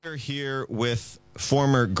We're here with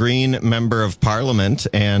former Green Member of Parliament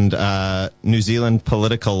and New Zealand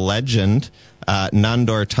political legend,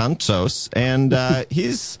 Nandor Tantsos. And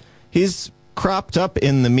he's cropped up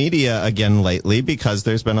in the media again lately because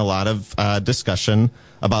there's been a lot of discussion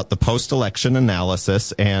about the post-election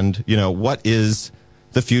analysis and, you know, what is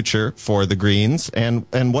the future for the Greens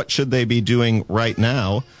and what should they be doing right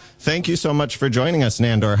now. Thank you so much for joining us,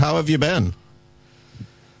 Nandor. How have you been?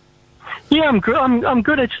 Yeah, I'm good. I'm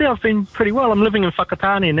good, actually. I've been pretty well. I'm living in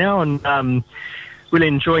Whakatane now and really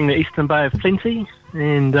enjoying the Eastern Bay of Plenty.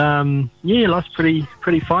 And, yeah, life's pretty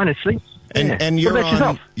fine, actually. And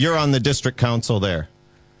you're on the district council there?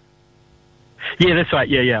 Yeah, that's right.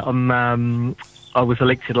 Yeah. I was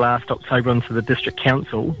elected last October onto the district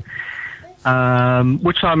council,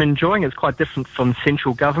 which I'm enjoying. It's quite different from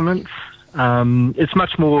central government. It's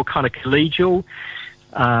much more kind of collegial.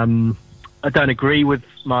 I don't agree with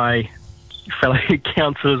my fellow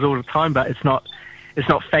councillors all the time, but it's not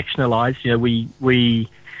factionalised. You know, we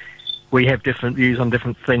have different views on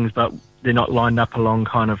different things, but they're not lined up along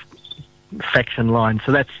kind of faction lines.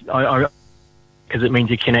 So that's because it means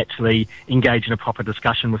you can actually engage in a proper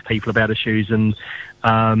discussion with people about issues and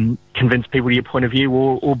convince people to your point of view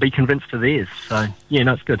or be convinced to theirs. So, yeah,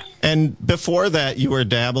 no, it's good. And before that, you were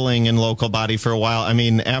dabbling in local body for a while. I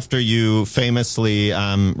mean, after you famously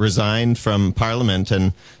resigned from Parliament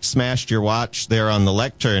and smashed your watch there on the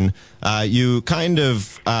lectern, you kind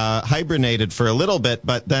of hibernated for a little bit,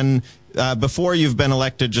 but then before you've been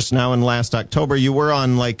elected just now in last October, you were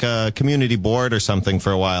on like a community board or something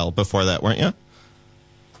for a while before that, weren't you?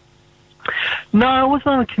 No, I wasn't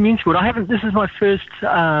on a community board. This is my first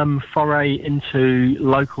foray into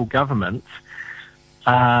local government,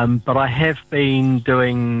 but I have been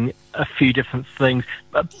doing a few different things.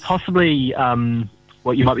 Possibly,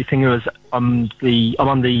 what you might be thinking of is I'm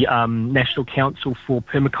on the National Council for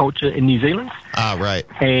Permaculture in New Zealand. Ah, right.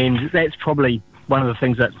 And that's probably one of the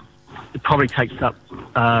things that probably takes up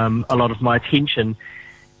a lot of my attention.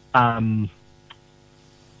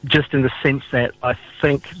 Just in the sense that I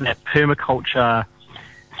think that permaculture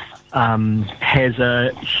has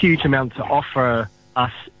a huge amount to offer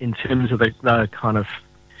us in terms of the kind of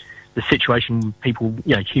the situation people,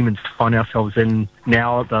 you know, humans find ourselves in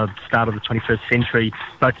now at the start of the 21st century,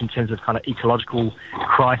 both in terms of kind of ecological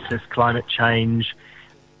crisis, climate change,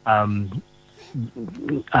 our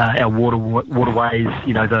waterways,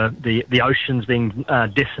 you know, the oceans being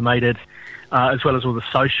decimated, as well as all the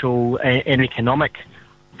social and economic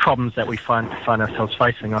problems that we find ourselves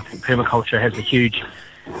facing. I think permaculture has a huge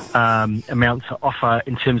amount to offer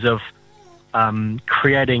in terms of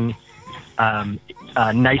creating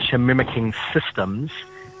nature mimicking systems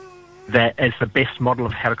that as the best model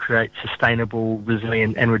of how to create sustainable,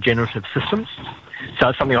 resilient and regenerative systems. So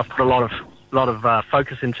it's something I've put a lot of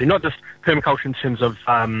focus into, not just permaculture in terms of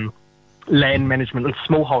land management and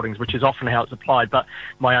small holdings, which is often how it's applied, but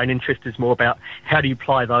my own interest is more about how do you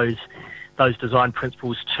apply those design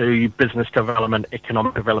principles to business development,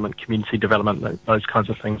 economic development, community development, those kinds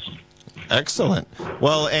of things. Excellent.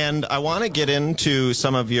 Well, and I want to get into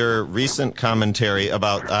some of your recent commentary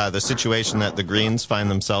about the situation that the Greens find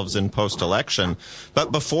themselves in post-election.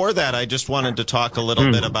 But before that, I just wanted to talk a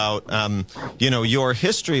little bit about, your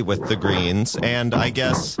history with the Greens. And I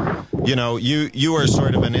guess, you know, you are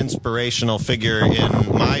sort of an inspirational figure in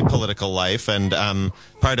my political life and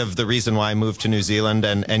part of the reason why I moved to New Zealand,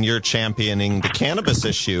 and you're championing the cannabis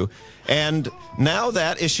issue. And now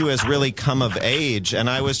that issue has really come of age, and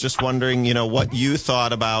I was just wondering, you know, what you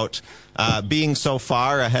thought about being so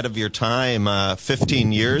far ahead of your time,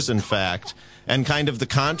 15 years in fact, and kind of the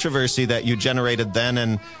controversy that you generated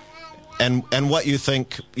then, and what you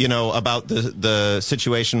think, you know, about the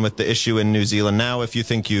situation with the issue in New Zealand now, if you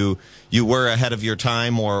think you were ahead of your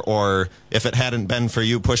time, or if it hadn't been for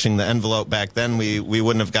you pushing the envelope back then, we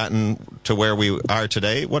wouldn't have gotten to where we are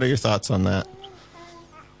today. What are your thoughts on that?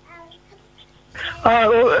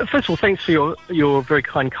 Well, first of all, thanks for your very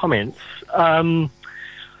kind comments. The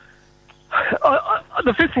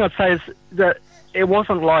first thing I'd say is that it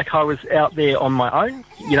wasn't like I was out there on my own.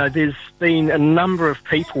 You know, there's been a number of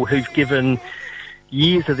people who've given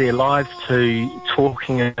years of their lives to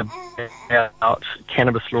talking about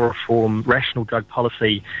cannabis law reform, rational drug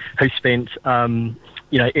policy, who spent,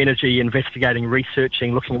 energy investigating,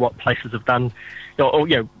 researching, looking at what places have done,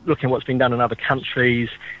 looking at what's been done in other countries,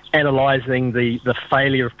 analysing the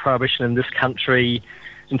failure of prohibition in this country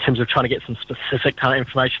in terms of trying to get some specific kind of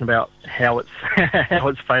information about how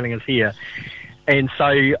it's failing us here. And so,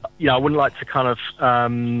 you know, I wouldn't like to kind of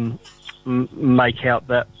make out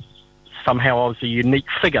that somehow I was a unique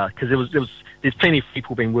figure, because there was there's plenty of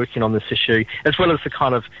people been working on this issue, as well as the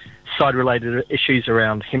kind of side-related issues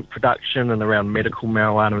around hemp production and around medical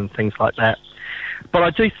marijuana and things like that. But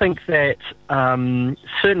I do think that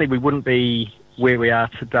certainly we wouldn't be where we are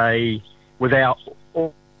today without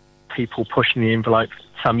all people pushing the envelope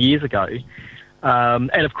some years ago.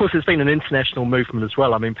 And of course, there's been an international movement as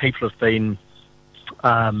well. I mean, people have been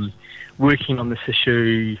working on this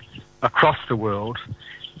issue across the world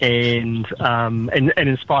and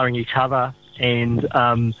inspiring each other. And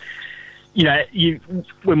when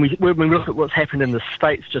we look at what's happened in the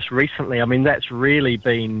States just recently, I mean, that's really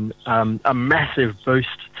been a massive boost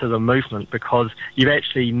to the movement, because you've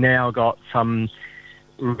actually now got some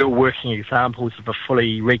real working examples of a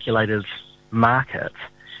fully regulated market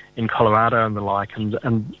in Colorado and the like, and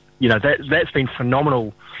that's been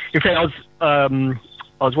phenomenal. In fact, I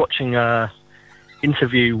was watching a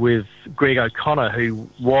interview with Greg O'Connor, who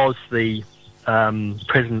was the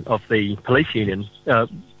president of the police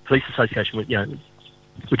association,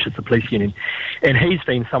 which is the police union, and he's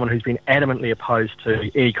been someone who's been adamantly opposed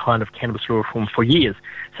to any kind of cannabis law reform for years.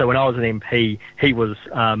 So when I was an MP, he was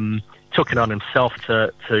took it on himself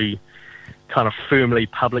to kind of firmly,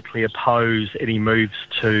 publicly oppose any moves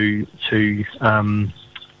to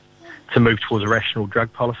move towards a rational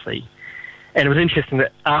drug policy. And it was interesting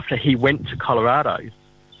that after he went to Colorado,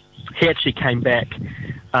 he actually came back.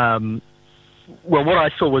 Well, what I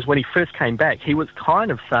saw was when he first came back, he was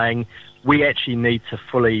kind of saying, we actually need to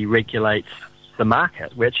fully regulate the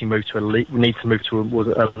market. We actually need to move to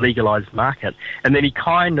a legalized market. And then he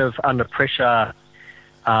kind of, under pressure,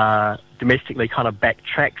 domestically kind of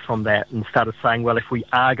backtracked from that and started saying, well, if we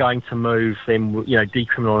are going to move, then,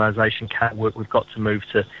 decriminalisation can't work. We've got to move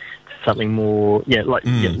to something more,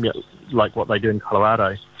 like what they do in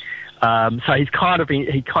Colorado. So he kind of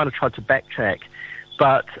tried to backtrack,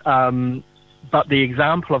 but the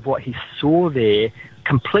example of what he saw there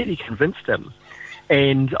completely convinced him,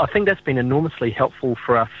 and I think that's been enormously helpful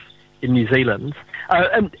for us in New Zealand.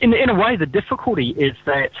 And in a way, the difficulty is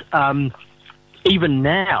that even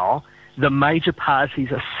now, the major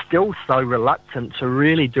parties are still so reluctant to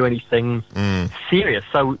really do anything serious.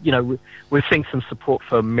 So, we're seeing some support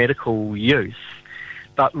for medical use,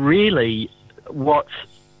 but really what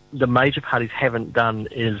the major parties haven't done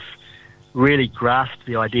is really grasp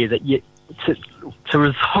the idea that to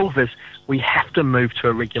resolve this, we have to move to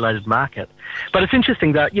a regulated market. But it's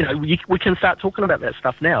interesting that, we can start talking about that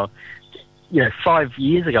stuff now. 5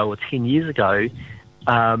 years ago or 10 years ago,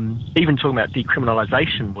 even talking about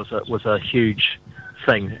decriminalisation was a huge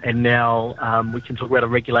thing, and now we can talk about a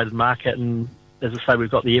regulated market, and as I say, we've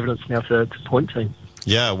got the evidence now to point to.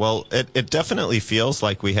 Yeah, well, it definitely feels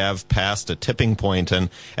like we have passed a tipping point, and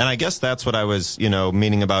I guess that's what I was,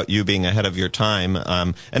 meaning about you being ahead of your time,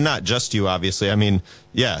 and not just you, obviously. I mean,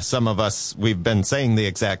 yeah, some of us, we've been saying the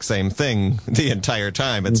exact same thing the entire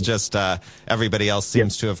time. It's just everybody else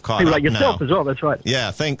seems to have caught up like yourself now. As well, that's right. Yeah,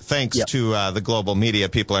 thanks to the global media,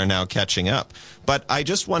 people are now catching up. But I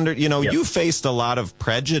just wondered, you faced a lot of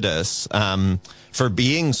prejudice for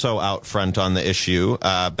being so out front on the issue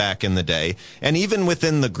back in the day. And even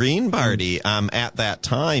within the Green Party, at that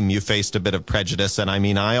time, you faced a bit of prejudice. And I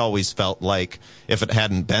mean, I always felt like if it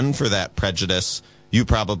hadn't been for that prejudice, you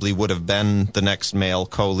probably would have been the next male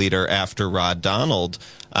co-leader after Rod Donald.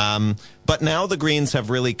 But now the Greens have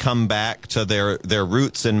really come back to their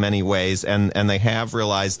roots in many ways, and they have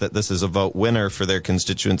realized that this is a vote winner for their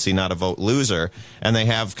constituency, not a vote loser. And they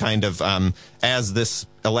have kind of, as this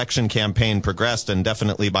election campaign progressed, and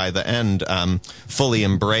definitely by the end, fully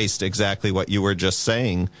embraced exactly what you were just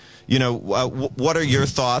saying. What are your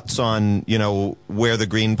thoughts on, where the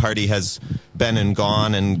Green Party has been and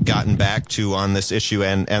gone and gotten back to on this issue,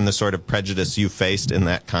 and the sort of prejudice you faced in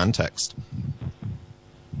that context?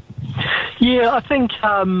 Yeah, I think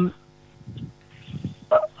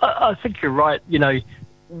I think you're right. The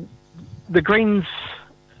Greens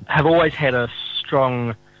have always had a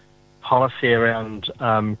strong policy around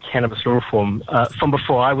cannabis law reform from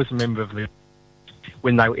before I was a member of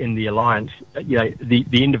when they were in the alliance.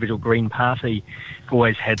 The individual Green Party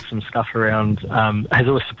always had some stuff around, has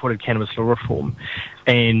always supported cannabis law reform,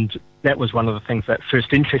 and that was one of the things that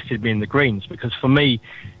first interested me in the Greens, because for me,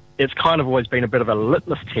 it's kind of always been a bit of a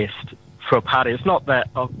litmus test for a party. It's not that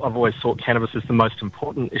I've always thought cannabis is the most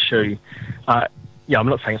important issue. I'm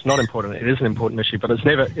not saying it's not important. It is an important issue, but it's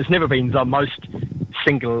never been the most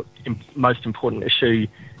important issue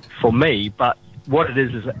for me. But what it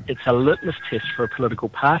is it's a litmus test for a political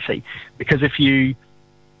party, because if you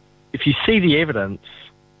see the evidence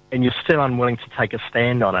and you're still unwilling to take a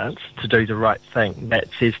stand on it to do the right thing, that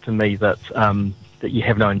says to me that that you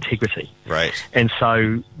have no integrity. Right. And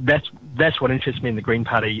so that's what interests me in the Green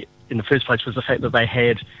Party in the first place, was the fact that they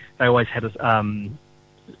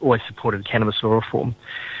always supported cannabis law reform.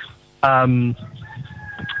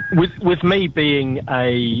 With me being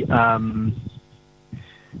having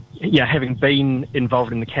been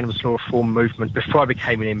involved in the cannabis law reform movement before I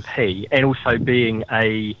became an MP, and also being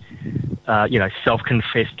a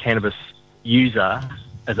self-confessed cannabis user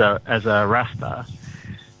as a Rasta,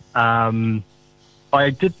 I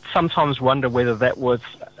did sometimes wonder whether that was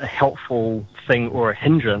a helpful thing or a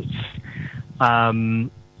hindrance.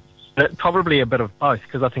 But probably a bit of both,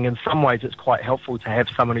 because I think in some ways it's quite helpful to have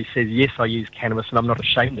someone who says, yes, I use cannabis and I'm not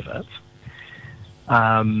ashamed of it.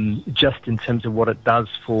 Just in terms of what it does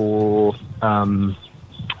for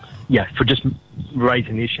just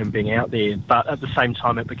raising the issue and being out there. But at the same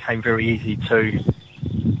time, it became very easy to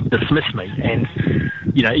dismiss me. And,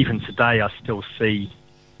 even today I still see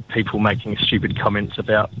people making stupid comments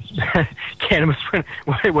about cannabis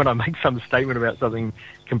when I make some statement about something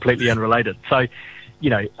completely unrelated. So,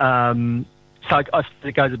 so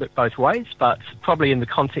it goes a bit both ways, but probably in the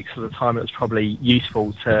context of the time, it was probably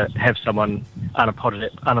useful to have someone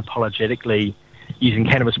unapologetically using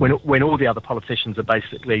cannabis when all the other politicians are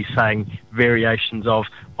basically saying variations of,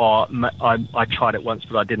 I tried it once,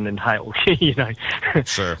 but I didn't inhale,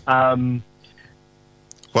 Sure.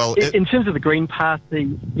 In terms of the Green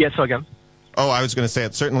Party, yes, I go. Oh, I was going to say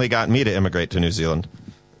it certainly got me to immigrate to New Zealand.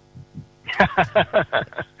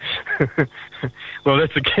 Well,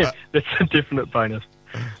 that's a definite bonus.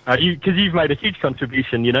 Because you've made a huge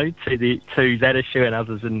contribution, to that issue and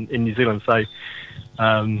others in New Zealand. So,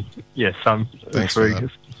 Thanks for that.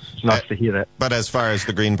 It's nice to hear that. But as far as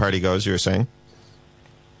the Green Party goes, you were saying?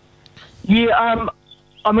 Yeah,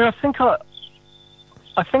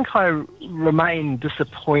 I think I remain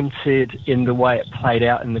disappointed in the way it played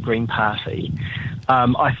out in the Green Party.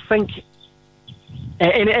 I think,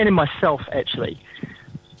 and in myself actually,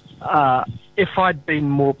 if I'd been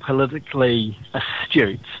more politically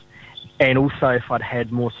astute, and also if I'd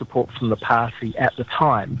had more support from the party at the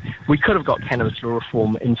time, we could have got cannabis law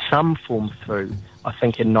reform in some form through, I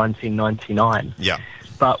think, in 1999. Yeah.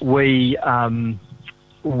 But we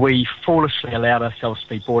foolishly allowed ourselves to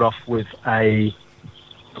be bought off with a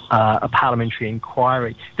parliamentary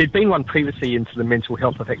inquiry. There'd been one previously into the mental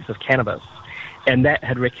health effects of cannabis, and that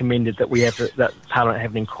had recommended that that Parliament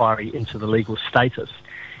have an inquiry into the legal status.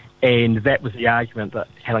 And that was the argument that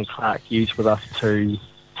Helen Clark used with us to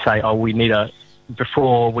say, we need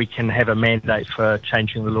before we can have a mandate for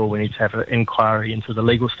changing the law, we need to have an inquiry into the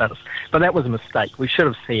legal status. But that was a mistake. We should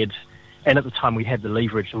have said, and at the time we had the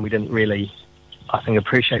leverage and we didn't really, I think,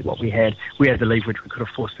 appreciate what we had. We had the leverage, we could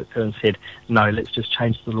have forced it through and said, no, let's just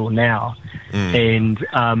change the law now. And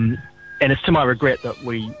it's to my regret that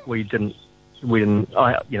we didn't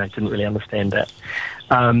really understand that.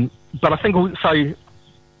 But I think also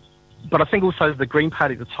the Green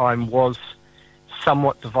Party at the time was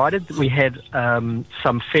somewhat divided. We had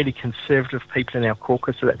some fairly conservative people in our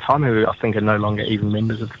caucus at that time who I think are no longer even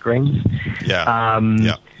members of the Greens. Yeah.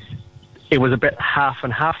 It was a bit half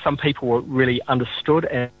and half. Some people were really understood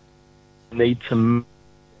and need to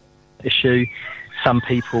issue. Some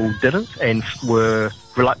people didn't and were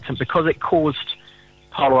reluctant because it caused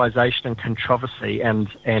polarisation and controversy and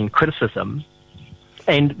criticism.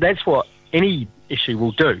 And that's what any issue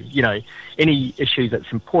will do. Any issue that's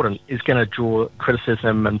important is going to draw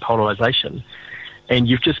criticism and polarisation. And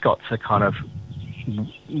you've just got to kind of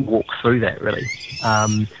walk through that, really.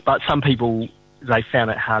 But some people, they found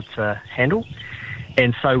it hard to handle.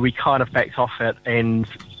 And so we kind of backed off it. And,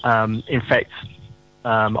 in fact,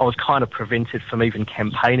 I was kind of prevented from even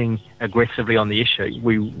campaigning aggressively on the issue.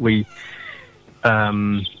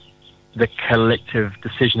 The collective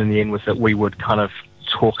decision in the end was that we would kind of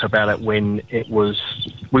talk about it when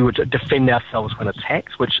we would defend ourselves when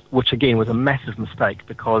attacked, which again was a massive mistake,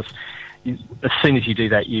 because as soon as you do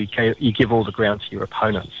that, you give all the ground to your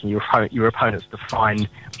opponents, and your opponents define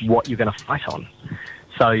what you're going to fight on.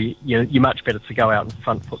 So you're much better to go out and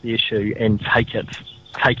front foot the issue and take it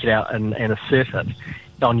out and assert it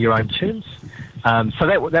on your own terms. So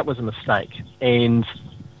that was a mistake, and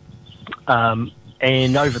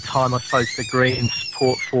over time, I suppose the Greens'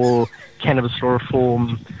 support for cannabis law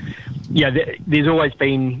reform, there's always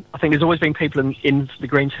been people in the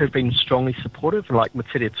Greens who have been strongly supportive, like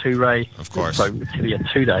Matiria Ture. Of course. So Matiria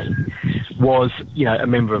Ture was, a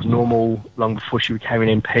member of Normal long before she became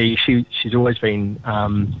an MP. She's always been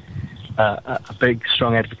a big,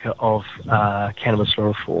 strong advocate of cannabis law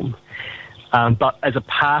reform. But as a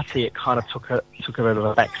party, it kind of took a bit of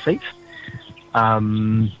a back seat.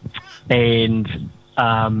 And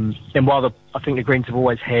while I think the Greens have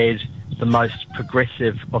always had the most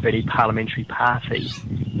progressive of any parliamentary party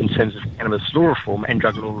in terms of cannabis law reform and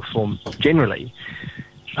drug law reform generally.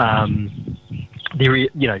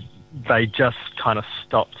 They just kind of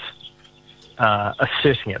stopped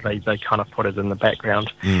asserting it. They kind of put it in the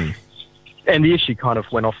background. And the issue kind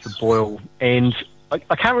of went off the boil. And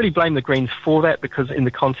I can't really blame the Greens for that, because in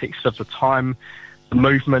the context of the time, the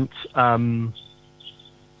movement kind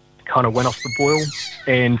of went off the boil.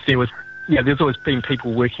 And there's always been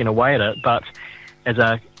people working away at it, but as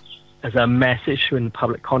a mass issue in the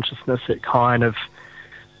public consciousness, it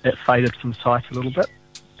faded from sight a little bit.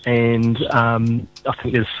 And I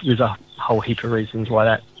think there's a whole heap of reasons why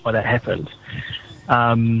that happened.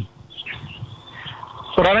 But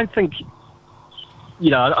I don't think,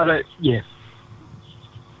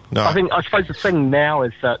 I suppose the thing now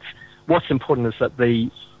is that what's important is that the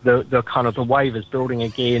kind of the wave is building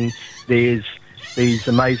again. There's these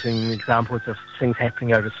amazing examples of things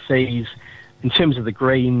happening overseas. In terms of the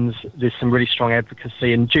Greens, there's some really strong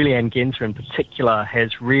advocacy, and Julianne Gensler in particular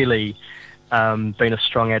has really been a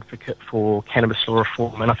strong advocate for cannabis law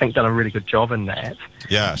reform, and I think done a really good job in that.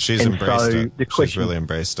 Yeah, she's embraced it. She's really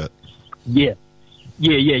embraced it. Yeah.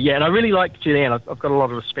 And I really like Julianne. I've got a lot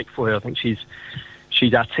of respect for her. I think she's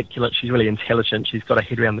articulate. She's really intelligent. She's got a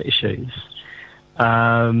head around the issues.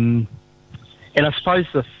 And I suppose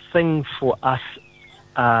the thing for us,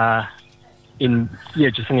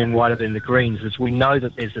 just thinking wider than the Greens, is we know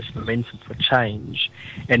that there's this momentum for change,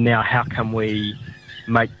 and now how can we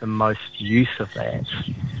make the most use of that?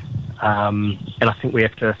 And I think we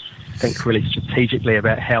have to think really strategically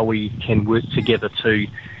about how we can work together to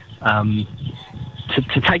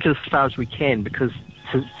take it as far as we can, because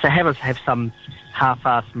to have us have some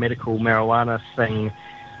half-assed medical marijuana thing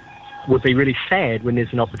would be really sad when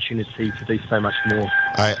there's an opportunity to do so much more.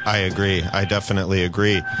 I agree. I definitely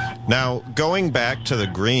agree. Now, going back to the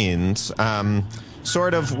Greens,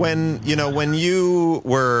 sort of when you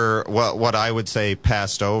were what I would say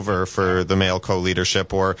passed over for the male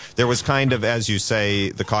co-leadership, or there was kind of, as you say,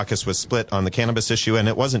 the caucus was split on the cannabis issue, and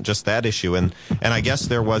it wasn't just that issue, and I guess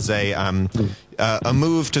there was a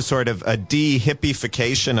move to sort of a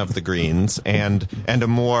de-hippification of the Greens and a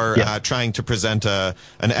more trying to present an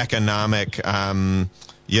economic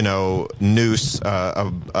noose,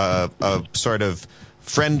 a sort of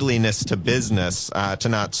friendliness to business, to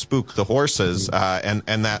not spook the horses,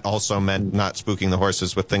 and that also meant not spooking the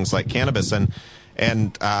horses with things like cannabis.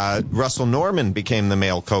 And Russell Norman became the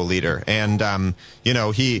male co-leader, and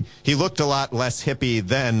he looked a lot less hippie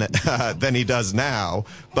than he does now.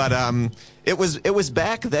 But it was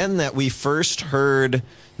back then that we first heard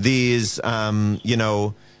these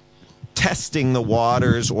testing the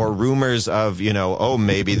waters or rumors of,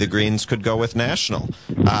 maybe the Greens could go with National.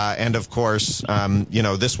 And of course,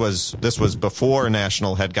 this was before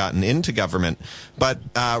National had gotten into government. But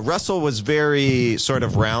Russell was very sort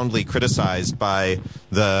of roundly criticized by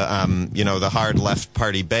the hard left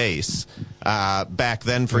party base back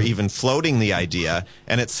then for even floating the idea.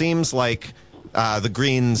 And it seems like the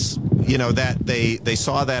Greens, that they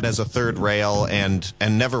saw that as a third rail and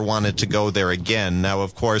never wanted to go there again. Now,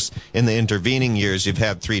 of course, in the intervening years, you've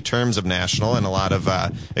had 3 terms of National and a lot of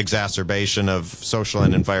exacerbation of social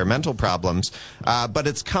and environmental problems. But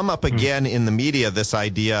it's come up again in the media, this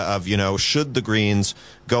idea of, should the Greens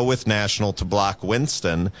go with National to block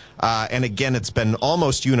Winston? And again, it's been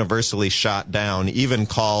almost universally shot down, even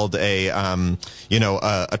called a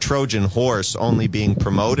Trojan horse, only being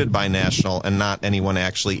promoted by National and not anyone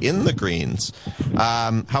actually in the Greens.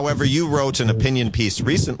 However, you wrote an opinion piece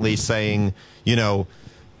recently saying,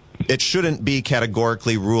 it shouldn't be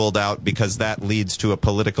categorically ruled out because that leads to a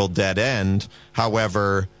political dead end.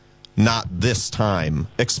 However, not this time.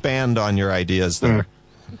 Expand on your ideas there.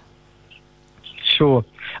 Sure.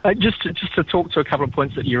 Just to talk to a couple of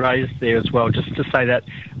points that you raised there as well, just to say that,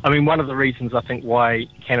 one of the reasons I think why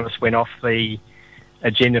cannabis went off the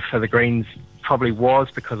agenda for the Greens probably was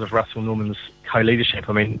because of Russell Norman's co-leadership.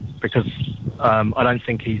 Because I don't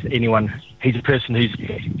think he's a person who's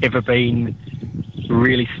ever been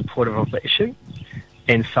really supportive of the issue.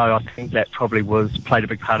 And so I think that probably played a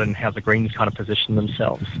big part in how the Greens kind of positioned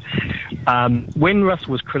themselves. When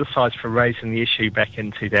Russell was criticised for raising the issue back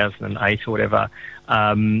in 2008 or whatever,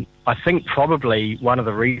 I think probably one of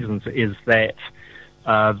the reasons is that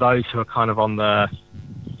those who are kind of on the,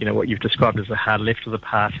 what you've described as the hard left of the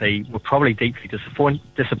party were probably deeply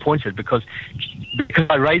disappointed because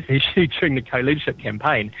I raised the issue during the co-leadership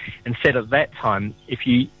campaign and said at that time, if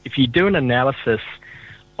you do an analysis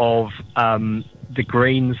of the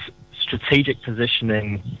Greens' strategic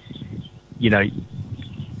positioning,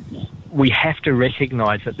 we have to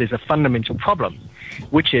recognise that there's a fundamental problem,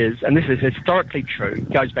 which is, and this is historically true,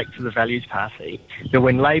 goes back to the Values Party, that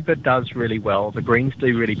when Labor does really well, the Greens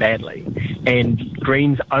do really badly, and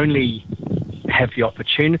Greens only have the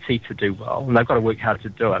opportunity to do well, and they've got to work hard to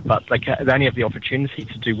do it, but they only have the opportunity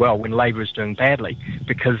to do well when Labor is doing badly,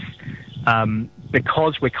 because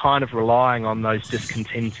we're kind of relying on those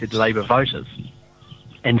discontented Labor voters.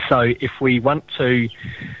 And so if we want to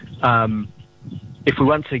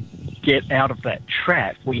get out of that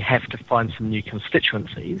trap, we have to find some new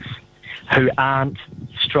constituencies who aren't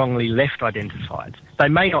strongly left identified. They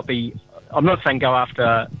may not be, I'm not saying go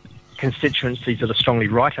after constituencies that are strongly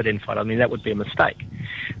right identified. I mean, that would be a mistake.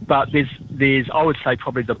 But there's I would say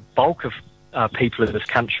probably the bulk of people in this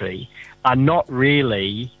country are not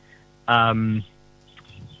really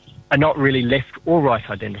left or right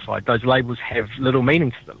identified. Those labels have little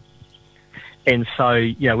meaning to them. And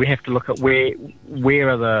so, we have to look at where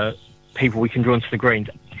are the people we can draw into the Greens.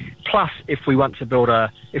 Plus, if we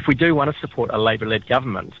do want to support a Labor-led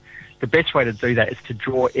government, the best way to do that is to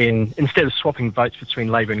draw in, instead of swapping votes between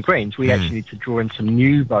Labor and Greens, we actually need to draw in some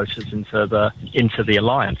new voters into the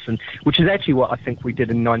alliance, and which is actually what I think we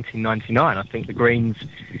did in 1999. I think the Greens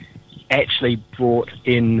actually brought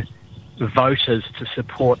in voters to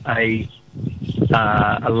support a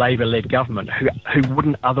Labor-led government who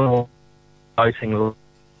wouldn't otherwise voting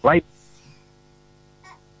Labor.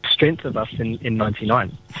 Strength of us in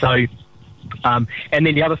 99. So, and then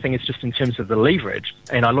the other thing is just in terms of the leverage,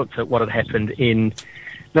 and I looked at what had happened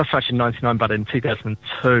not so much in 99, but in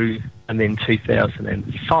 2002 and then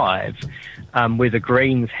 2005, where the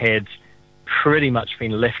Greens had pretty much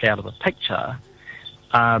been left out of the picture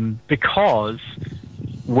because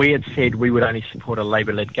we had said we would only support a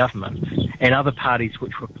Labor-led government, and other parties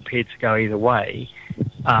which were prepared to go either way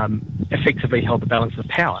effectively held the balance of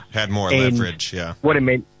power. Had more leverage, yeah. What it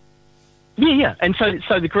meant, yeah. And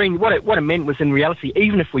so the Green, what it meant was, in reality,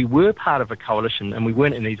 even if we were part of a coalition, and we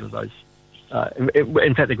weren't in either of those,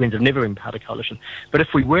 in fact, the Greens have never been part of a coalition, but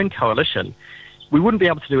if we were in coalition, we wouldn't be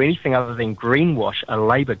able to do anything other than greenwash a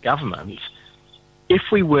Labor government if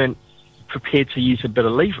we weren't prepared to use a bit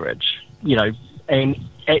of leverage, and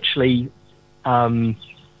actually,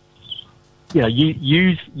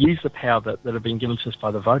 use the power that have been given to us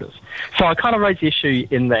by the voters. So I kind of raised the issue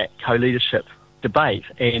in that co-leadership debate,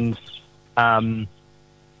 and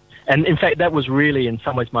in fact, that was really, in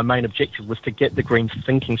some ways, my main objective, was to get the Greens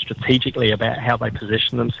thinking strategically about how they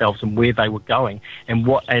position themselves and where they were going, and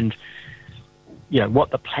what the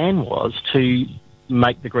plan was to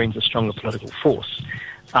make the Greens a stronger political force.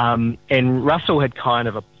 And Russell had kind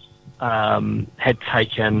of had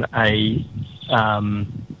taken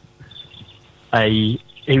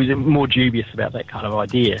he was more dubious about that kind of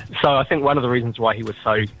idea. So I think one of the reasons why he was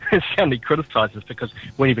so soundly criticised is because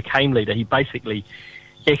when he became leader, he basically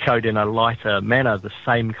echoed in a lighter manner the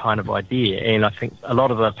same kind of idea. And I think a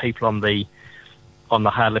lot of the people on the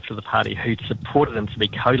hard left of the party who supported him to be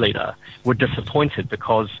co-leader were disappointed,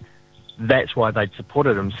 because that's why they'd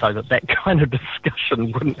supported him, so that kind of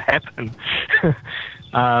discussion wouldn't happen.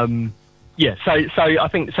 So I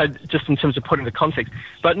think, so just in terms of putting the context,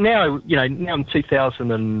 but now in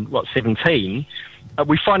 2017,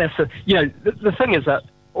 we find ourselves, the thing is that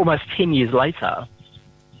almost 10 years later,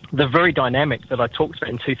 the very dynamic that I talked about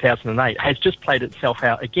in 2008 has just played itself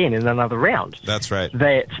out again in another round. That's right.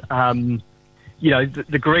 That,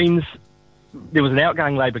 the Greens, there was an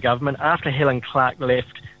outgoing Labor government. After Helen Clark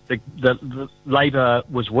left, the Labor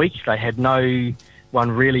was weak. They had no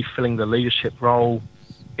one really filling the leadership role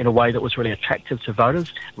in a way that was really attractive to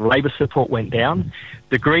voters. Labor support went down.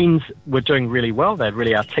 The Greens were doing really well. They had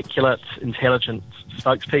really articulate, intelligent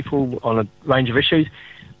spokespeople on a range of issues.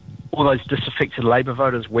 All those disaffected Labor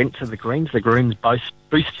voters went to the Greens. The Greens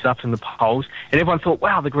boosted up in the polls, and everyone thought,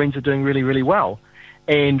 wow, the Greens are doing really, really well.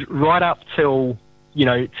 And right up till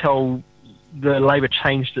the Labor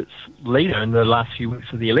changed its leader in the last few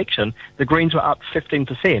weeks of the election, the Greens were up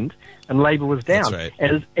 15% and Labor was down. That's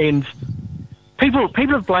right. And people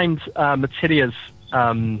have blamed Matiria's,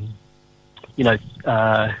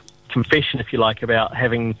 confession, if you like, about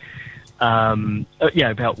having,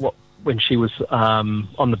 about what, when she was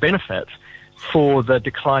on the benefit, for the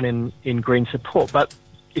decline in Green support. But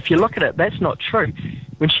if you look at it, that's not true.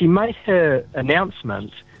 When she made her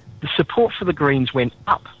announcement, the support for the Greens went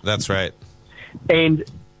up. That's right. And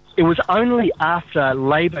it was only after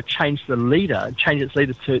Labor changed its leader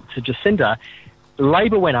to Jacinda,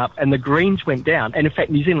 Labor went up and the Greens went down. And in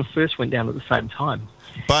fact, New Zealand First went down at the same time.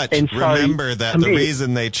 But remember that the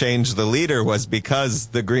reason they changed the leader was because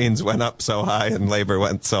the Greens went up so high and Labor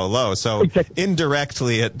went so low. So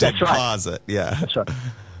indirectly, it did cause it. Yeah. That's right.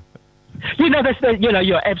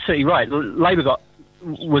 You're absolutely right. Labor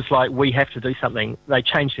was like, we have to do something. They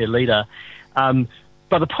changed their leader.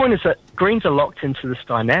 But the point is that Greens are locked into this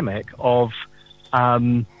dynamic of,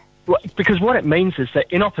 because what it means is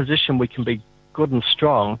that in opposition we can be good and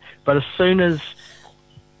strong, but as soon as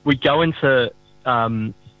we go into,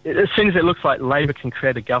 as soon as it looks like Labor can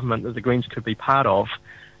create a government that the Greens could be part of,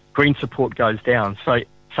 Green support goes down. So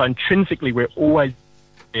intrinsically we're always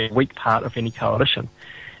a weak part of any coalition.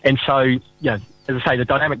 And so, as I say, the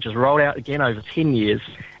dynamic just rolled out again over 10 years.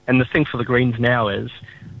 And the thing for the Greens now is,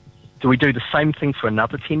 do we do the same thing for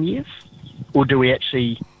another 10 years? Or do we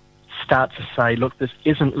actually start to say, look, this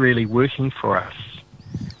isn't really working for us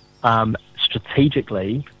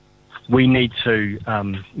strategically? We need to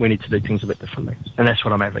do things a bit differently, and that's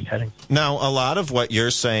what I'm advocating. Now, a lot of what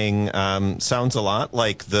you're saying sounds a lot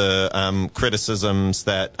like the criticisms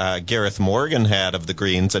that Gareth Morgan had of the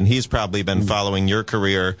Greens, and he's probably been following your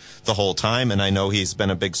career the whole time, and I know he's been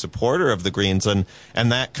a big supporter of the Greens, and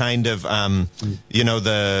that kind of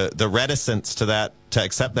the reticence to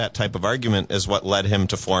accept that type of argument is what led him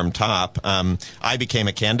to form TOP. I became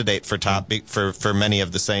a candidate for TOP for many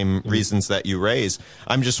of the same reasons that you raise.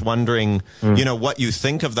 I'm just wondering, what you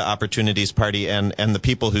think of the Opportunities Party and the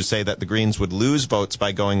people who say that the Greens would lose votes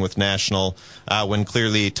by going with National, when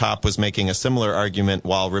clearly TOP was making a similar argument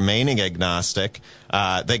while remaining agnostic.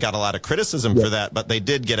 They got a lot of criticism for that, but they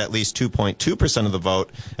did get at least 2.2% of the vote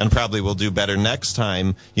and probably will do better next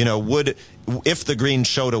time. If the Greens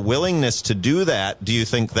showed a willingness to do that, do you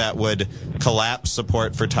think that would collapse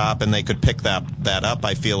support for TOP and they could pick that up?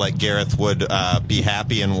 I feel like Gareth would be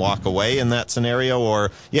happy and walk away in that scenario. Or,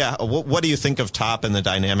 what do you think of TOP and the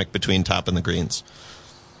dynamic between TOP and the Greens?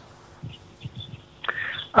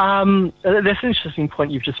 That's an interesting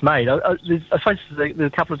point you've just made. I suppose there's a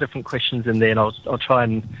couple of different questions in there, and I'll try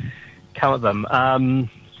and come at them.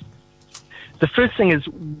 The first thing is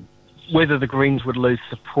whether the Greens would lose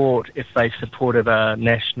support if they supported a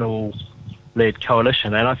national-led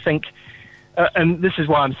coalition. And I think, and this is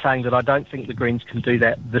why I'm saying that I don't think the Greens can do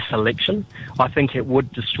that this election. I think it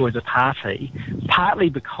would destroy the party, partly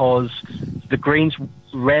because the Greens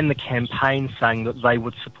ran the campaign saying that they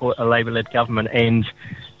would support a Labor-led government, and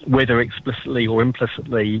whether explicitly or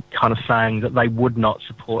implicitly kind of saying that they would not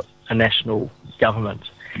support a national government.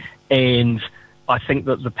 And I think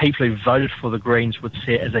that the people who voted for the Greens would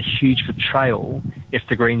see it as a huge betrayal if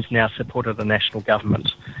the Greens now supported a national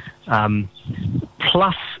government.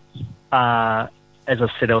 Plus, as I've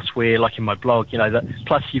said elsewhere, like in my blog,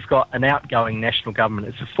 plus you've got an outgoing national government.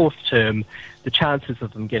 It's a fourth term. The chances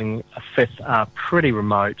of them getting a fifth are pretty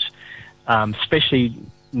remote, especially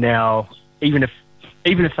now, even if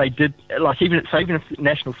they did, even if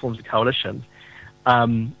National forms a coalition,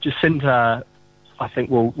 Jacinta, I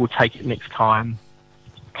think, will take it next time.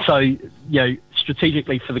 So,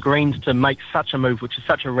 strategically for the Greens to make such a move, which is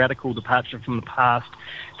such a radical departure from the past,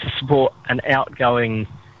 to support an outgoing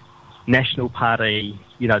National Party,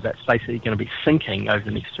 that's basically going to be sinking over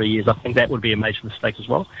the next 3 years, I think that would be a major mistake as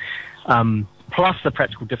well. Plus the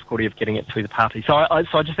practical difficulty of getting it through the party. So I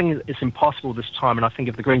just think it's impossible this time, and I think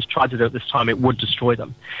if the Greens tried to do it this time, it would destroy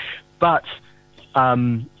them. But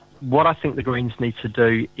what I think the Greens need to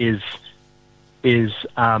do is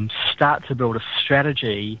start to build a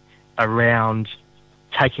strategy around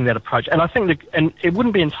taking that approach. And I think and it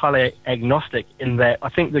wouldn't be entirely agnostic in that I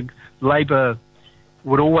think the Labor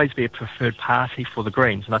would always be a preferred party for the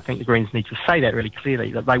Greens, and I think the Greens need to say that really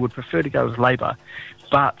clearly, that they would prefer to go with Labor,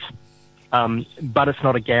 but it's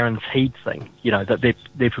not a guaranteed thing, that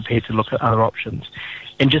they're prepared to look at other options.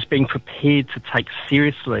 And just being prepared to take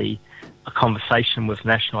seriously a conversation with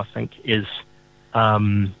National, I think, is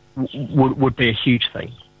would be a huge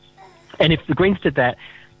thing. And if the Greens did that,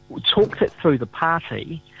 talked it through the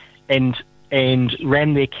party and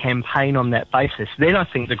ran their campaign on that basis, then I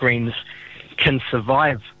think the Greens can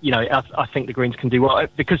survive. I think the Greens can do well,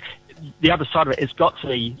 because the other side of it has got to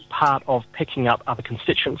be part of picking up other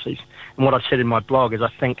constituencies. And what I've said in my blog is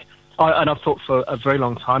I've thought for a very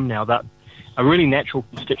long time now that a really natural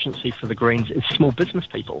constituency for the Greens is small business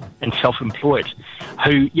people and self-employed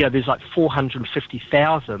who, there's like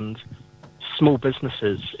 450,000 small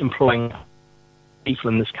businesses employing people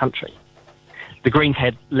in this country. The Greens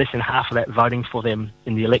had less than half of that voting for them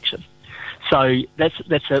in the election. So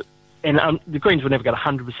and the Greens would never get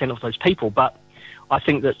 100% of those people, but I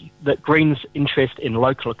think that Greens' interest in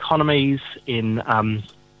local economies, in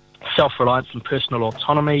self-reliance and personal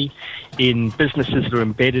autonomy, in businesses that are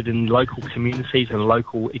embedded in local communities and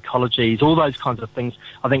local ecologies, all those kinds of things,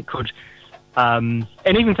 I think could And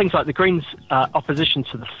even things like the Greens' opposition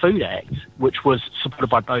to the Food Act, which was supported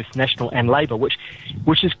by both National and Labor, which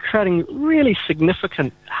is creating really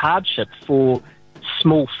significant hardship for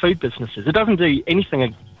small food businesses. It doesn't do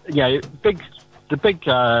anything, the big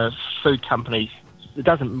food companies, it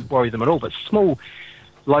doesn't worry them at all, but small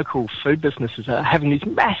local food businesses are having these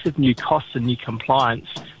massive new costs and new compliance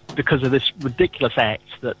because of this ridiculous act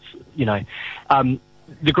that's,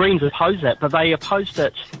 the Greens opposed that, but they opposed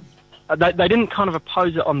it. They didn't kind of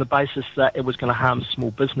oppose it on the basis that it was going to harm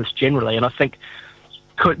small business generally, and I think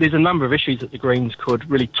there's a number of issues that the Greens could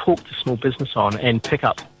really talk to small business on and pick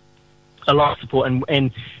up a lot of support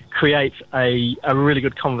and create a really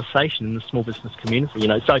good conversation in the small business community.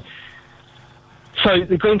 So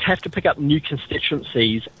the Greens have to pick up new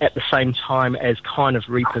constituencies at the same time as kind of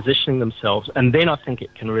repositioning themselves, and then I think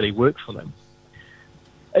it can really work for them.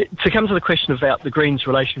 To come to the question about the Greens'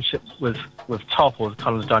 relationship with TOP, or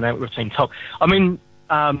kind of the dynamic between TOP, I mean,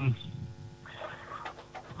 I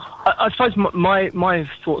suppose my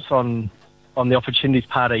thoughts on the Opportunities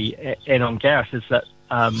Party and on Gareth is that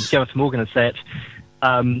Gareth Morgan is that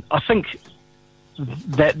I think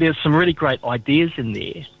that there's some really great ideas in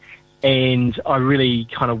there, and I really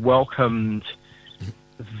kind of welcomed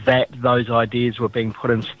that those ideas were being put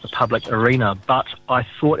into the public arena, but I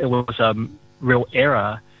thought it was a real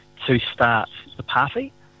error to start the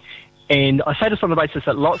party. And I say this on the basis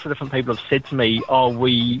that lots of different people have said to me,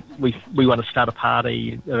 we want to start a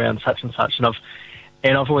party around such and such, and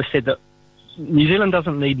I've always said that New Zealand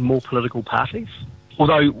doesn't need more political parties,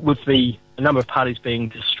 although with a number of parties being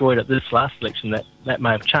destroyed at this last election, that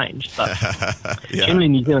may have changed, but yeah. Generally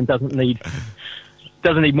New Zealand doesn't need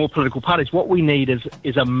more political parties. What we need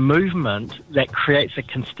is a movement that creates a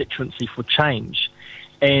constituency for change.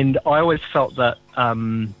 And I always felt that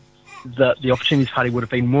the Opportunities Party would have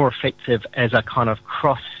been more effective as a kind of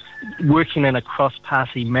working in a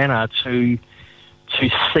cross-party manner to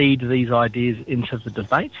seed these ideas into the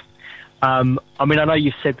debate. I mean, I know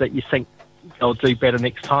you said that you think they'll do better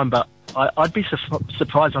next time, but I'd be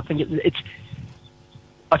surprised. I think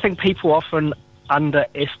I think people often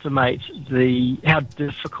underestimate how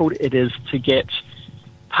difficult it is to get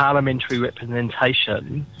parliamentary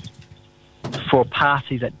representation for a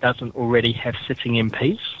party that doesn't already have sitting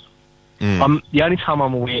MPs. The only time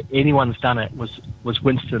I'm aware anyone's done it was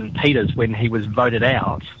Winston Peters when he was voted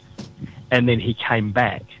out and then he came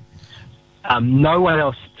back. No one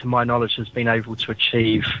else, to my knowledge, has been able to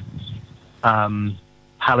achieve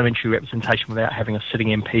parliamentary representation without having a sitting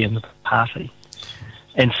MP in the party.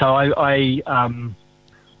 And so I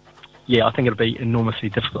think it'll be enormously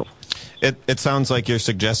difficult. It sounds like you're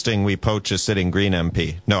suggesting we poach a sitting Green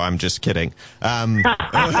MP. No, I'm just kidding.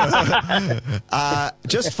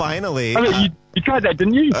 Just finally... I mean, you tried that,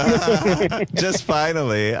 didn't you? Just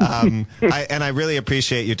finally, I really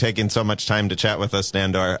appreciate you taking so much time to chat with us,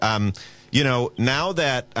 Nandor. Now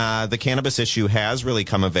that the cannabis issue has really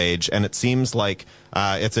come of age, and it seems like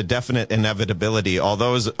it's a definite inevitability,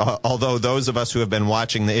 although those of us who have been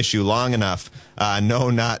watching the issue long enough know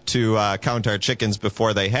not to count our chickens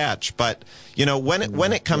before they hatch. But,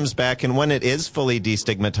 when it comes back and when it is fully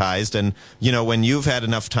destigmatized and, when you've had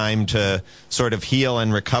enough time to sort of heal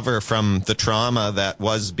and recover from the trauma that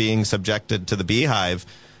was being subjected to the Beehive,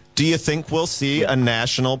 do you think we'll see a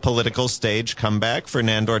national political stage comeback for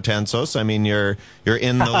Nandor Tantsos? I mean, you're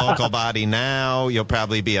in the local body now. You'll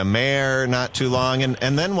probably be a mayor not too long.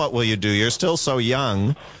 And then what will you do? You're still so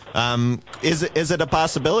young. Is it a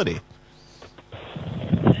possibility?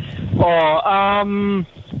 I'm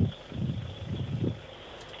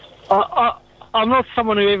not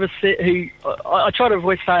someone who ever said I try to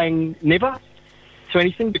avoid saying never to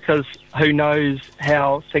anything because who knows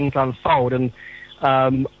how things unfold. And I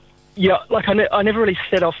never really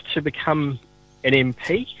set off to become an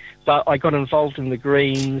MP, but I got involved in the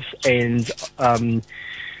Greens and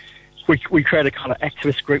we created a kind of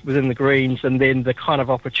activist group within the Greens, and then the kind of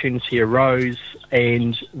opportunity arose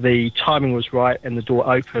and the timing was right and the door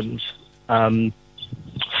opened.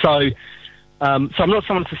 So I'm not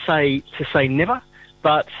someone to say never,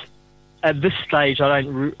 but at this stage I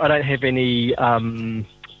don't have any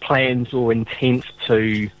plans or intent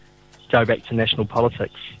to go back to national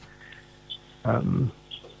politics.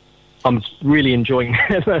 I'm really enjoying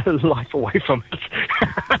life away from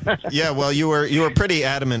it. Yeah, well, you were pretty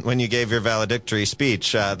adamant when you gave your valedictory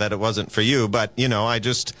speech that it wasn't for you, but I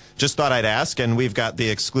just thought I'd ask, and we've got the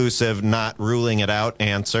exclusive not ruling it out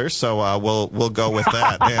answer, so we'll go with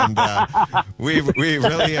that. And we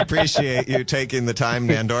really appreciate you taking the time,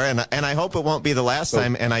 Nandor, and I hope it won't be the last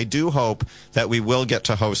time, and I do hope that we will get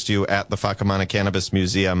to host you at the Whakamana Cannabis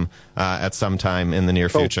Museum at some time in the near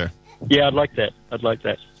future. Yeah, I'd like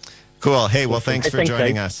that. Cool. Hey, well, thanks for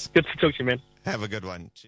joining Dave. us. Good to talk to you, man. Have a good one.